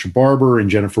Patricia Barber and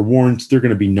Jennifer Warnes, they're going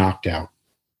to be knocked out.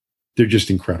 They're just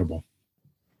incredible.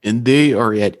 And they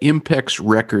are at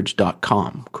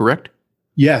impexrecords.com, correct?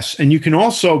 Yes. And you can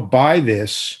also buy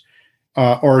this,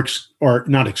 or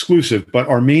not exclusive, but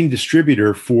our main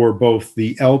distributor for both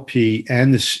the LP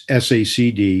and the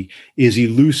SACD is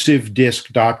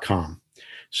elusivedisc.com.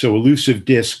 So Elusive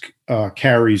Disc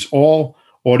carries all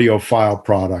audiophile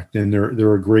product, and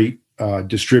they're a great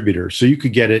distributor. So you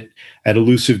could get it at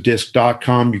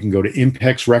elusivedisc.com. You can go to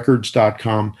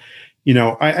impexrecords.com.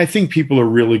 I think people are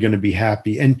really going to be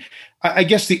happy. And I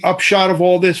guess the upshot of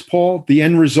all this, Paul, the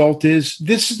end result is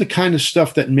this is the kind of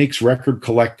stuff that makes record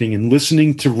collecting and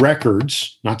listening to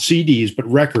records, not CDs, but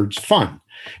records, fun.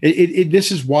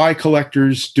 This is why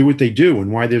collectors do what they do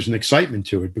and why there's an excitement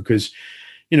to it, because,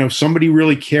 somebody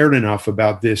really cared enough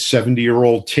about this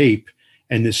 70-year-old tape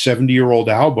and this 70-year-old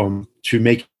album to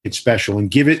make it special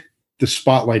and give it the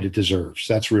spotlight it deserves.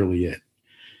 That's really it.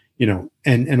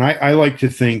 And I like to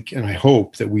think, and I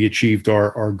hope that we achieved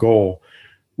our goal.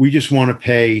 We just want to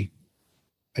pay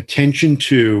attention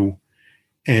to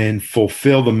and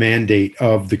fulfill the mandate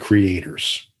of the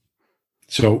creators.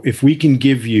 So if we can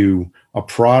give you a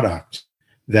product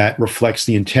that reflects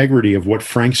the integrity of what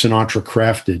Frank Sinatra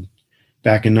crafted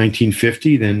back in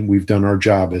 1950, then we've done our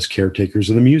job as caretakers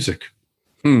of the music.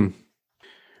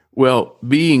 Well,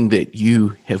 being that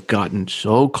you have gotten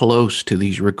so close to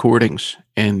these recordings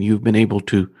and you've been able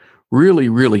to really,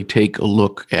 really take a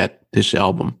look at this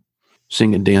album,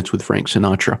 Sing and Dance with Frank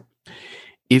Sinatra,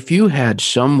 if you had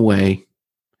some way,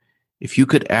 if you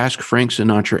could ask Frank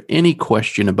Sinatra any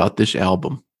question about this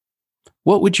album,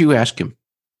 what would you ask him?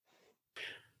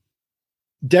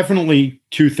 Definitely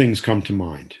two things come to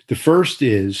mind. The first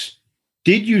is,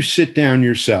 did you sit down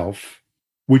yourself,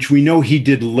 which we know he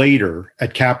did later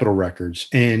at Capitol Records,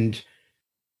 and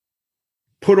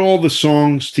put all the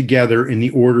songs together in the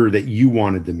order that you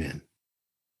wanted them in?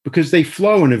 Because they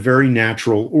flow in a very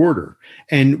natural order.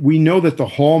 And we know that the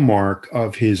hallmark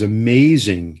of his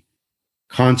amazing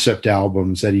concept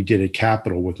albums that he did at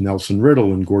Capitol with Nelson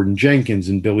Riddle and Gordon Jenkins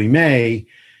and Billy May,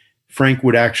 Frank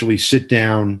would actually sit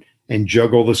down and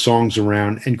juggle the songs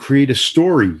around and create a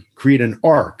story, create an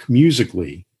arc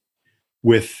musically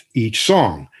with each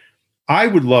song. I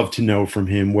would love to know from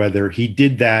him whether he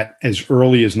did that as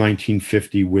early as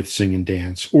 1950 with Sing and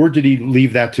Dance, or did he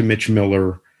leave that to Mitch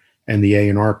Miller and the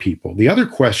A&R people? The other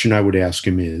question I would ask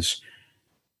him is,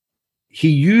 he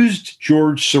used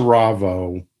George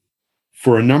Saravo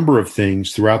for a number of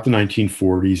things throughout the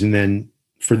 1940s, and then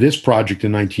for this project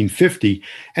in 1950.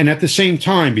 And at the same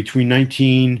time, between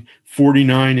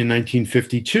 1949 and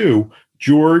 1952,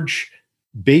 George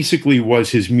basically was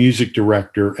his music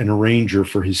director and arranger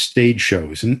for his stage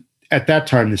shows. And at that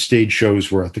time, the stage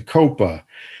shows were at the Copa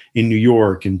in New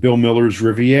York and Bill Miller's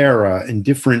Riviera and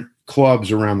different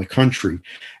clubs around the country.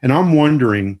 And I'm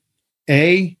wondering,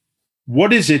 A,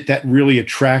 what is it that really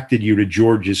attracted you to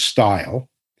George's style?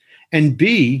 And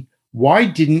B, why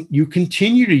didn't you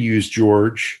continue to use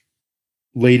George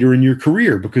later in your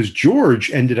career? Because George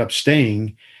ended up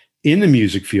staying in the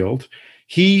music field.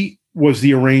 He was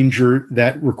the arranger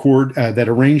that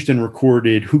arranged and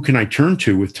recorded Who Can I Turn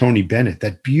To with Tony Bennett,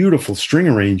 that beautiful string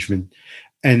arrangement.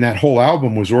 And that whole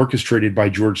album was orchestrated by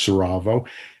George Saravo.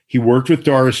 He worked with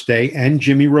Doris Day and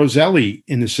Jimmy Roselli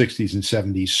in the 60s and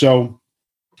 70s. So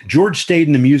George stayed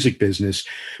in the music business,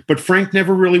 but Frank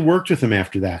never really worked with him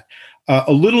after that.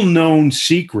 A little known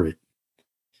secret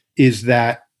is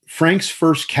that Frank's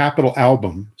first Capitol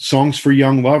album, Songs for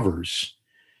Young Lovers,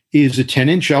 is a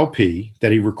 10-inch LP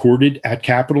that he recorded at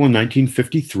Capitol in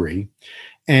 1953.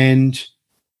 And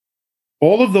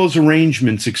all of those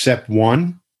arrangements except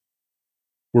one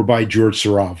were by George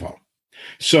Saravo.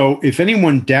 So if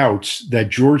anyone doubts that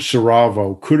George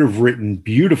Saravo could have written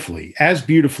beautifully as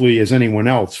anyone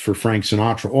else for Frank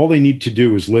Sinatra, all they need to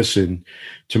do is listen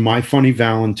to My Funny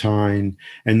Valentine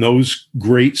and those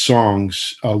great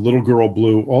songs, Little Girl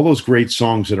Blue, all those great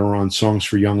songs that are on Songs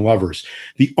for Young Lovers.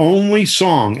 The only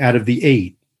song out of the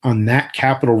 8 on that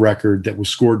Capitol record that was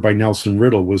scored by Nelson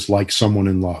Riddle was Like Someone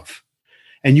in Love.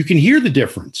 And you can hear the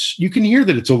difference. You can hear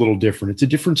that it's a little different. It's a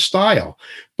different style.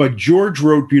 But George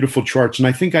wrote beautiful charts. And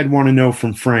I think I'd want to know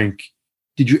from Frank,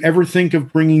 did you ever think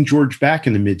of bringing George back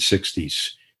in the mid-60s?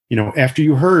 You know, after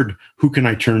you heard Who Can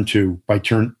I Turn To by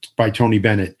Tony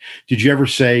Bennett, did you ever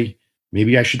say,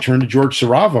 maybe I should turn to George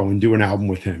Saravo and do an album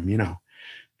with him.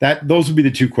 Those would be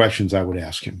the two questions I would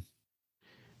ask him.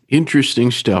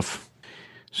 Interesting stuff.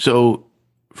 So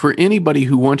for anybody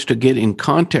who wants to get in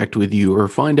contact with you or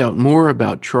find out more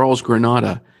about Charles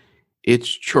Granata,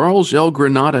 it's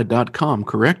charleslgranata.com,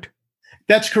 correct?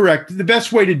 That's correct. The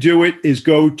best way to do it is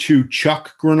go to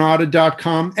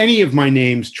chuckgranata.com. Any of my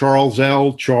names, Charles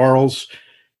L., Charles,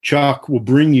 Chuck, will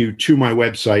bring you to my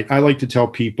website. I like to tell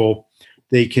people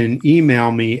they can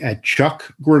email me at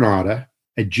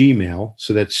chuckgranata@gmail.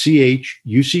 So that's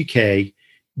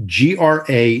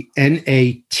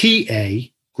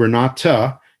ChuckGranata,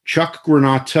 Granata,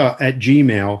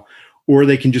 chuckgranata@gmail, or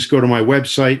they can just go to my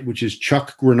website, which is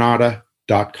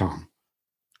chuckgranata.com.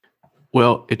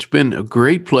 Well, it's been a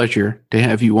great pleasure to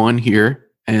have you on here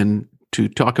and to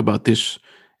talk about this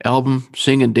album,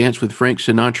 Sing and Dance with Frank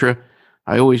Sinatra.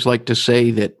 I always like to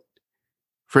say that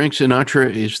Frank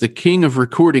Sinatra is the king of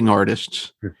recording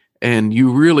artists, and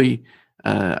you really,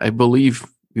 I believe,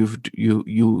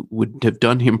 you would have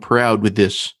done him proud with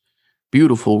this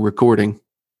beautiful recording.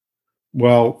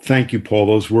 Well, thank you, Paul.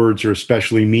 Those words are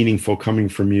especially meaningful coming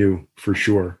from you, for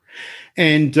sure.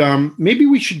 And maybe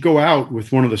we should go out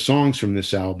with one of the songs from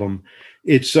this album.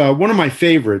 It's one of my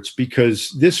favorites because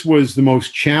this was the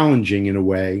most challenging in a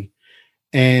way.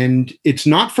 And it's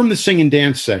not from the sing and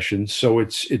dance session, so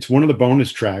it's one of the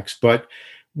bonus tracks. But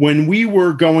when we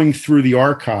were going through the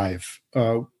archive,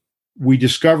 we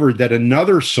discovered that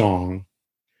another song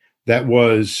that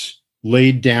was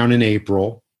laid down in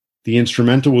April, the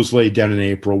instrumental was laid down in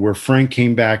April, where Frank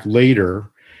came back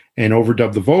later and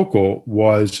overdubbed the vocal,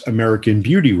 was American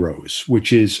Beauty Rose,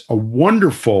 which is a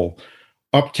wonderful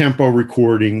up-tempo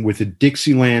recording with a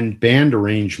Dixieland band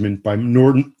arrangement by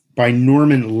Norman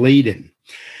Layden.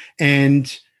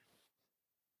 And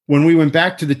when we went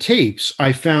back to the tapes,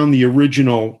 I found the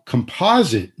original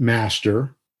composite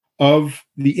master of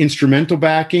the instrumental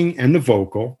backing and the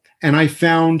vocal, and I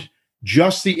found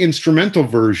just the instrumental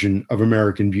version of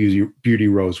American Beauty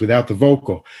Rose without the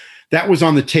vocal. That was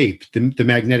on the tape, the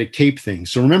magnetic tape thing.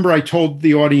 So remember, I told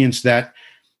the audience that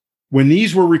when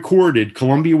these were recorded,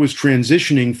 Columbia was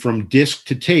transitioning from disc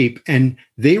to tape, and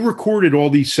they recorded all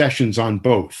these sessions on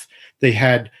both. They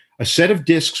had a set of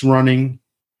discs running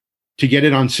to get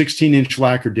it on 16-inch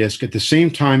lacquer disc at the same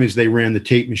time as they ran the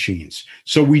tape machines.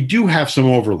 So we do have some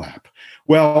overlap.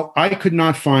 Well, I could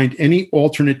not find any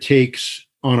alternate takes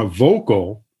on a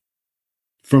vocal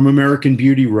from American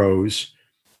Beauty Rose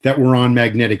that were on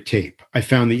magnetic tape. I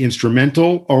found the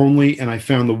instrumental only, and I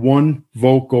found the one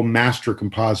vocal master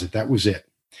composite. That was it.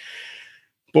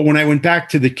 But when I went back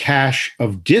to the cache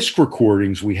of disc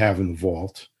recordings we have in the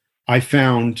vault, I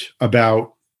found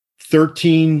about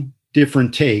 13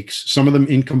 different takes, some of them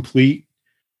incomplete,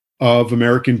 of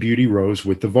American Beauty Rose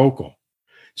with the vocal.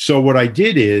 So what I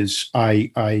did is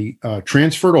I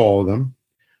transferred all of them.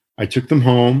 I took them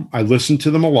home. I listened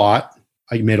to them a lot.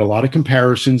 I made a lot of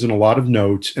comparisons and a lot of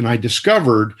notes. And I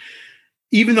discovered,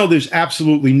 even though there's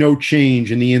absolutely no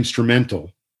change in the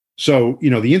instrumental, so,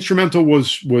 the instrumental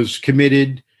was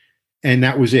committed, and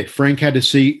that was it. Frank had to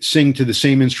sing to the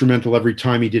same instrumental every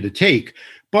time he did a take.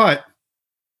 But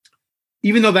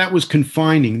even though that was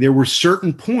confining, there were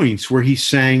certain points where he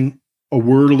sang a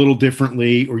word a little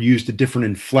differently or used a different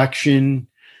inflection,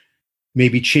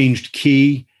 maybe changed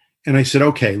key. And I said,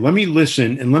 okay, let me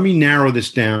listen and let me narrow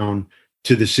this down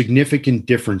to the significant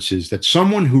differences that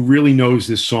someone who really knows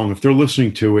this song, if they're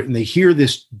listening to it and they hear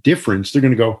this difference, they're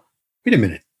going to go, wait a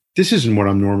minute, this isn't what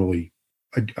I'm normally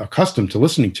accustomed to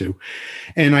listening to.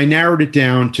 And I narrowed it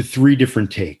down to 3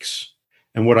 different takes.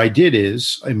 And what I did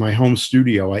is, in my home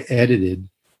studio, I edited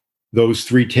those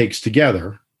 3 takes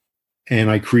together, and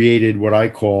I created what I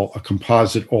call a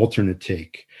composite alternate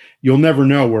take. You'll never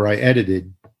know where I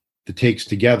edited the takes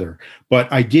together,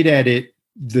 but I did edit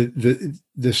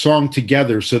the song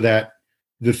together so that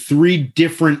the 3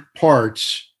 different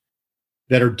parts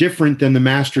that are different than the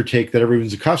master take that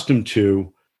everyone's accustomed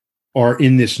to are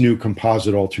in this new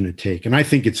composite alternate take. And I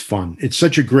think it's fun. It's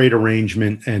such a great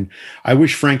arrangement. And I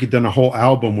wish Frank had done a whole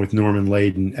album with Norman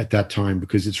Layden at that time,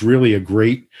 because it's really a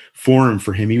great forum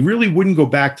for him. He really wouldn't go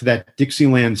back to that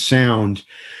Dixieland sound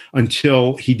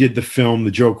until he did the film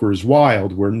The Joker is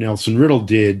Wild, where Nelson Riddle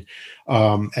did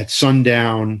At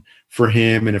Sundown for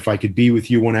him, and If I Could Be With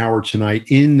You 1 Hour Tonight,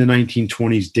 in the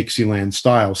 1920s Dixieland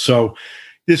style. So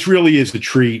this really is a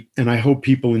treat, and I hope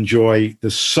people enjoy the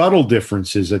subtle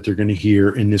differences that they're going to hear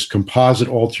in this composite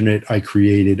alternate I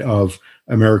created of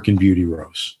American Beauty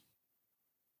Rose.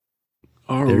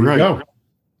 All there right. You go.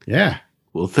 Yeah.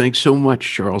 Well, thanks so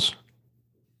much, Charles.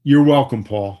 You're welcome,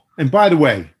 Paul. And by the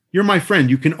way, You're my friend.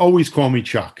 You can always call me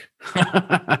Chuck.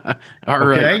 All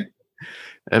right.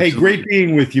 Hey, great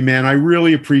being with you, man. I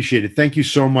really appreciate it. Thank you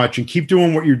so much. And keep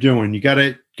doing what you're doing. You got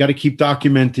to keep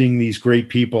documenting these great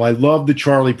people. I love the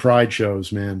Charlie Pride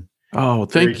shows, man. Oh,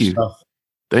 thank you.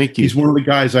 Thank you. He's one of the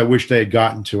guys I wished I had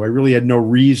gotten to. I really had no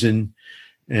reason.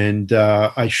 And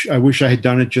I wish I had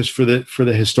done it just for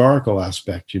the historical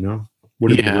aspect,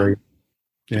 Would have been great.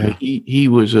 Yeah. He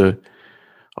was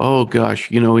oh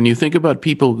gosh, when you think about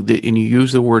people and you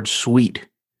use the word sweet.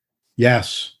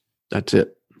 Yes. That's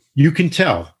it. You can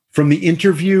tell from the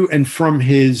interview and from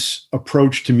his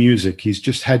approach to music. He's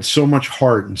just had so much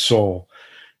heart and soul.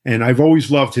 And I've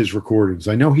always loved his recordings.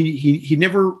 I know he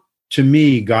never, to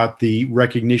me, got the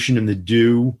recognition and the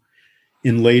due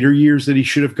in later years that he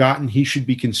should have gotten. He should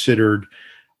be considered,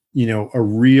 a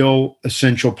real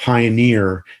essential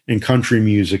pioneer in country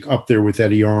music, up there with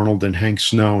Eddie Arnold and Hank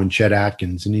Snow and Chet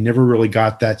Atkins. And he never really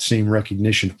got that same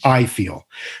recognition, I feel.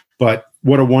 But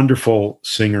what a wonderful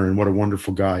singer and what a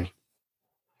wonderful guy.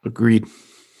 Agreed.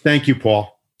 Thank you,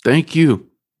 Paul. Thank you.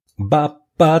 Ba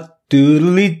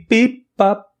doodly beep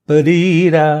bop dee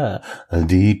da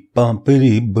dee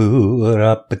bumpity boo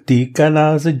rapati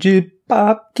kanaza jip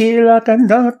pop kila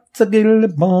kanatsa gil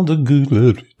bond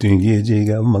good tingy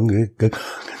jiga manga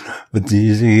but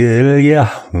this yeah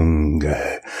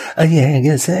I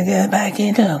guess I get back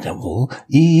in I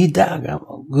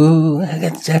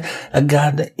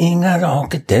got the inga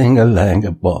rock tinga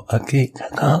langa bo I can't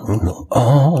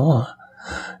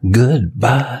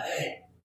goodbye.